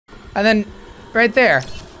And then right there.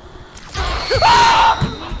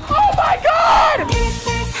 Oh my God!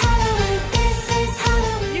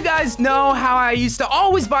 You guys know how I used to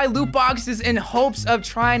always buy loot boxes in hopes of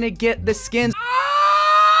trying to get the skins.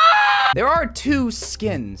 There are 2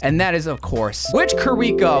 skins, and that is, of course, Witch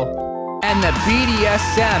Kariko and the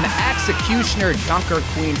BDSM Executioner Junker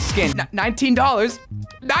Queen skin. $19. $19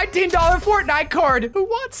 Fortnite card. Who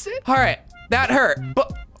wants it? All right, that hurt,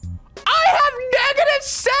 but I have negative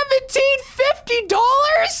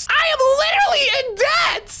 $1,750. I am literally in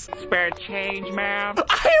debt. Spare change, ma'am. I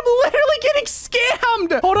am literally getting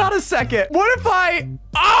scammed. Hold on a second. What if I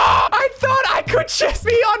thought I could just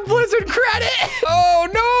be on Blizzard credit. Oh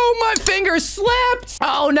no, my finger slipped.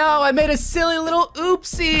 Oh no, I made a silly little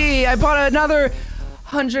oopsie. I bought another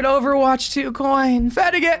 100 Overwatch 2 coins.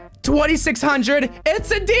 Had to get 2,600.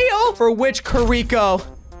 It's a deal for Witch Kariko.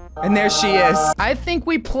 And there she is. I think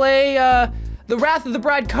we play the Wrath of the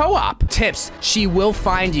Bride co-op. Tips, she will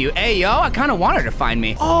find you. Hey, yo, I kind of want her to find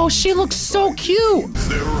me. Oh, she looks so cute.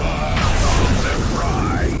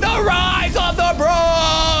 The Rise of the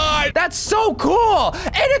Bride. That's so cool.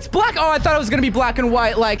 And it's black. Oh, I thought it was gonna be black and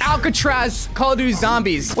white, like Alcatraz, Call of Duty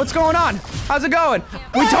Zombies. What's going on? How's it going?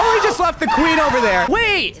 We totally just left the queen over there.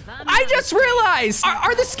 Wait, I just realized,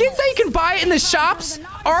 are the skins that you can buy in the shops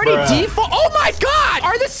already default? Oh my God!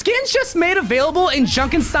 Are the skins just made available in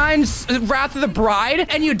Junkenstein's Wrath of the Bride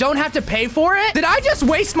and you don't have to pay for it? Did I just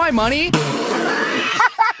waste my money?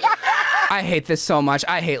 I hate this so much.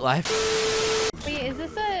 I hate life. Wait, is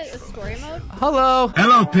this a story mode? Hello.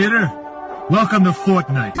 Hello, Peter. Welcome to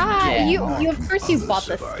Fortnite. Hi, you of course you bought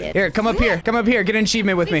the skin. Here, come up here. Come up here. Get an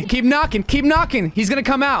achievement with me. Keep knocking. Keep knocking. He's gonna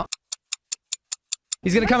come out.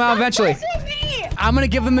 He's gonna come out eventually. I'm gonna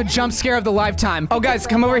give them the jump scare of the lifetime. Oh, guys,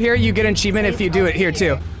 come over here. You get an achievement if you do it here,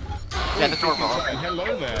 too. Yeah, the door open.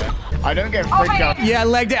 Hello there. I don't get freaked out. Yeah,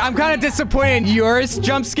 legged it. I'm kind of disappointed in yours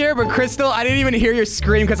jump scare, but Crystal, I didn't even hear your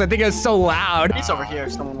scream because I think it was so loud. It's over here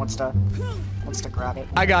if someone wants to grab it.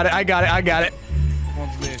 I got it. I got it. I got it.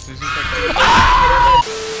 What's this? Is this like...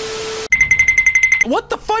 What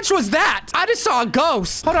the fudge was that? I just saw a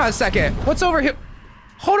ghost. Hold on a second. What's over here?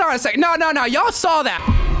 Hold on a second. No. Y'all saw that.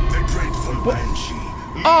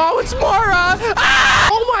 Oh, it's Mora! Ah!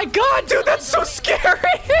 Oh my God, dude, that's so scary!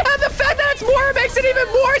 And the fact that it's Mora makes it even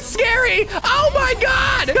more scary! Oh my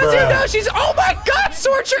God! Because you know she's— oh my God,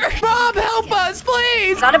 Sorcher! Bob, help us,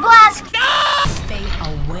 please! Not a blast! No! Stay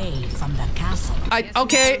away from the castle.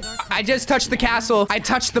 Okay, I just touched the castle. I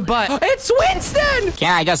touched the butt. It's Winston!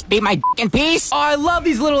 Can I just beat my dick in peace? Oh, I love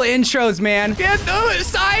these little intros, man. Get the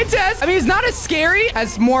scientist. I mean, he's not as scary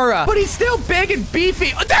as Mora, but he's still big and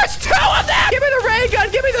beefy. Oh, there's 2 of them! Give me the ray gun.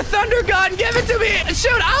 Give me the thunder gun. Give it to me.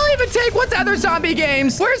 Shoot, I'll even take what's other zombie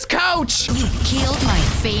games. Where's Coach? You killed my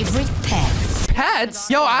favorite pets. Pets?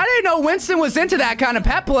 Yo, I didn't know Winston was into that kind of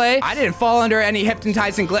pet play. I didn't fall under any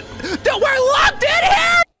hypnotizing we're locked in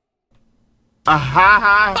here!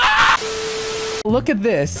 Look at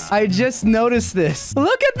this. I just noticed this.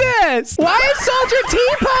 Look at this. Why is Soldier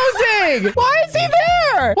T-posing? Why is he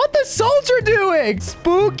there? What the Soldier doing?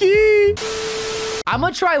 Spooky. I'm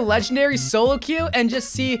gonna try Legendary Solo Queue and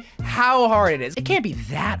just see how hard it is. It can't be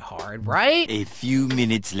that hard, right? A few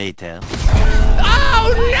minutes later.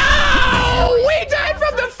 Oh no! We died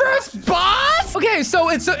from the first boss? Okay, so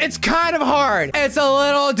it's kind of hard. It's a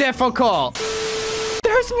little difficult.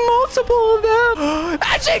 There's multiple of them.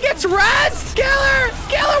 And she gets res! Kill her!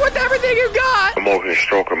 Kill her with everything you got! I'm over here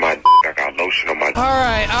stroking my d. I got lotion on my d.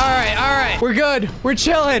 Alright. We're good. We're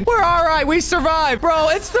chilling. We're alright. We survived. Bro,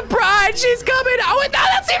 it's the bride. She's coming. Oh, no,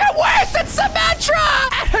 that's even worse! It's Symmetra!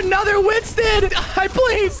 And another Winston!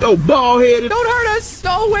 Please! Oh, bald-headed. Don't hurt us!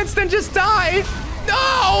 No, Winston, just die!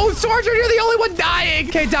 No! Sergeant, you're the only one dying!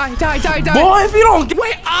 Okay, die. Boy, if you don't—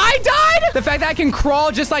 Wait, I died?! The fact that I can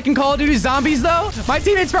crawl just like in Call of Duty Zombies, though? My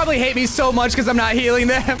teammates probably hate me so much because I'm not healing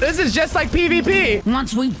them. This is just like PvP.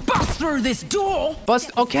 Once we bust through this door—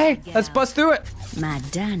 Okay, let's bust through it. my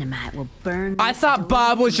dynamite will burn— I thought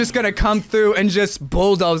Bob was just gonna come through and just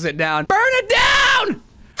bulldoze it down. Burn it down!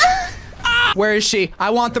 Where is she? I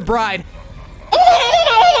want the bride.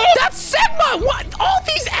 That's Sigma! What? All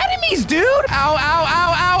these enemies, dude! Ow.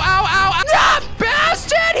 Ah,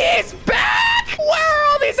 bastard! He's back! Where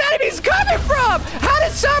are all these enemies coming from? How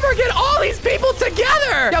did Summer get all these people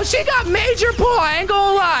together? Yo, she got major pull, I ain't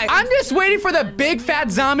gonna lie. I'm just waiting for the big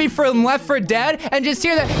fat zombie from Left 4 Dead and just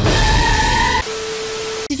hear that.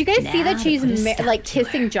 Did you guys see that she's like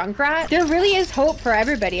kissing Junkrat? There really is hope for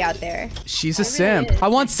everybody out there. She's a simp. I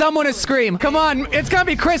want someone to scream. Come on, it's gonna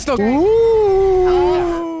be Crystal.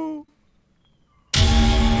 Ooh.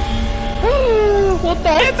 What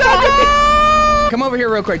the It's a girl! Come over here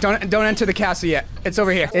real quick. Don't enter the castle yet. It's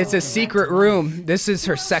over here. It's a secret room. This is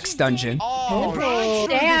her sex dungeon. Oh,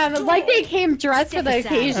 damn. Like they came dressed for the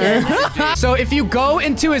occasion. So if you go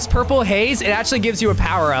into his purple haze, it actually gives you a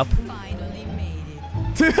power-up.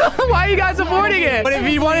 Why are you guys avoiding it? But if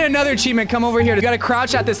you wanted another achievement, come over here. You gotta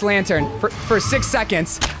crouch at this lantern for 6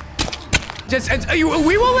 seconds. We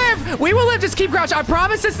will live. We will live. Just keep crouching. I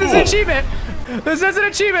promise this is an achievement. This is an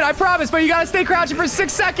achievement. I promise. But you gotta stay crouching for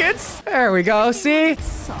 6 seconds. There we go. See?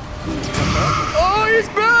 Oh, he's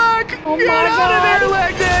back. Oh Get out of there,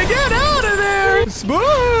 leg day. Get out of there.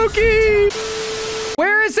 Spooky.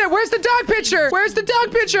 Where is it? Where's the dog picture? Where's the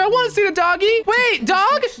dog picture? I want to see the doggy. Wait,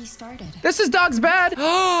 dog? This is dog's bed.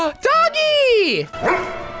 Doggy!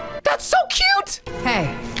 That's so cute.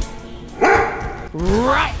 Hey.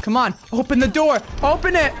 Right. Come on. Open the door.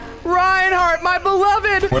 Open it. Reinhardt, my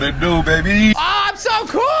beloved. What it do, baby? Oh, I'm so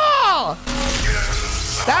cool.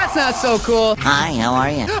 That's not so cool. Hi, how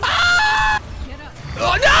are you? Ah!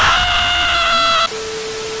 Oh, no!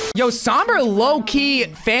 Yo, somber low-key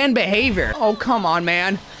fan behavior. Oh, come on,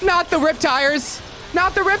 man. Not the rip tires.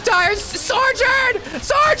 Not the rip tires. Sergeant!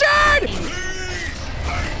 Sergeant!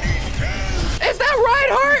 Is that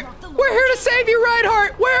Reinhardt? We're here to save you,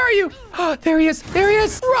 Reinhardt. Where are you? Oh, there he is. There he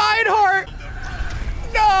is. Reinhardt.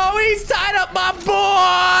 No, he's tied up my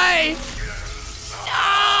boy.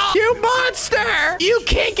 No! You monster! You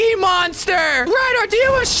kinky monster! Reinhardt, do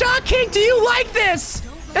you have a shot kink? Do you like this?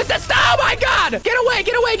 Oh my god! Get away,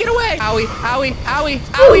 get away, get away! Owie, owie, owie,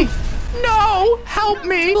 owie! No! Help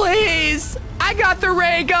me, please! I got the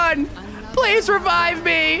ray gun! Please revive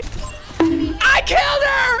me! I killed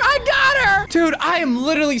her! I got her! Dude, I am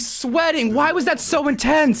literally sweating. Why was that so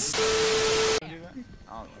intense?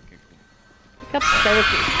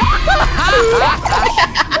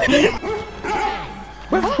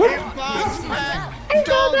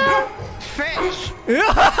 Fish.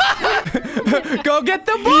 Go get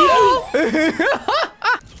the ball!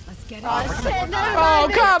 Let's get Oh,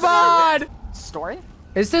 come on! Story?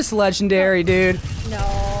 Is this legendary, dude?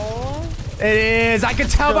 No. It is. I can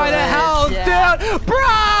tell by the health, dude.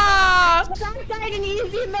 Bruh! That died in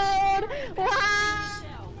easy mode. Wow.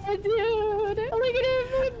 Dude. Look at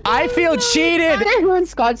him. I feel cheated. Everyone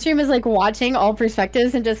Squad stream is like watching all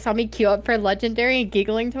perspectives and just saw me queue up for legendary and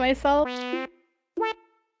giggling to myself.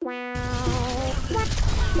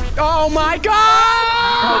 Oh my god!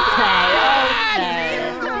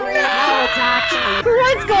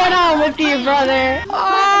 What's going on with you, brother?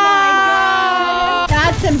 Oh!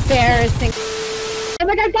 That's embarrassing. Oh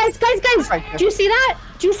my god, guys! Do you see that?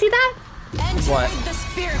 Do you see that? What? the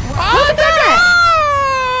spirit Oh, it's a goal!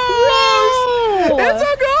 Whoa! It's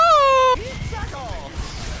a goal!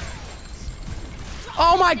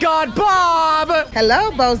 Oh my god, Bob!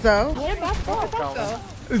 Hello, Bozo.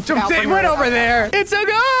 It went over there. It's a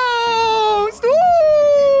ghost! Woo!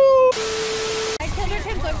 I killed her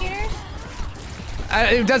translocator.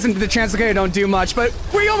 It doesn't, the translocator don't do much, but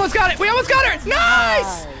we almost got it. We almost got her.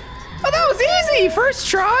 Nice! Oh, that was easy. First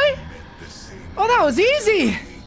try. Oh, that was easy.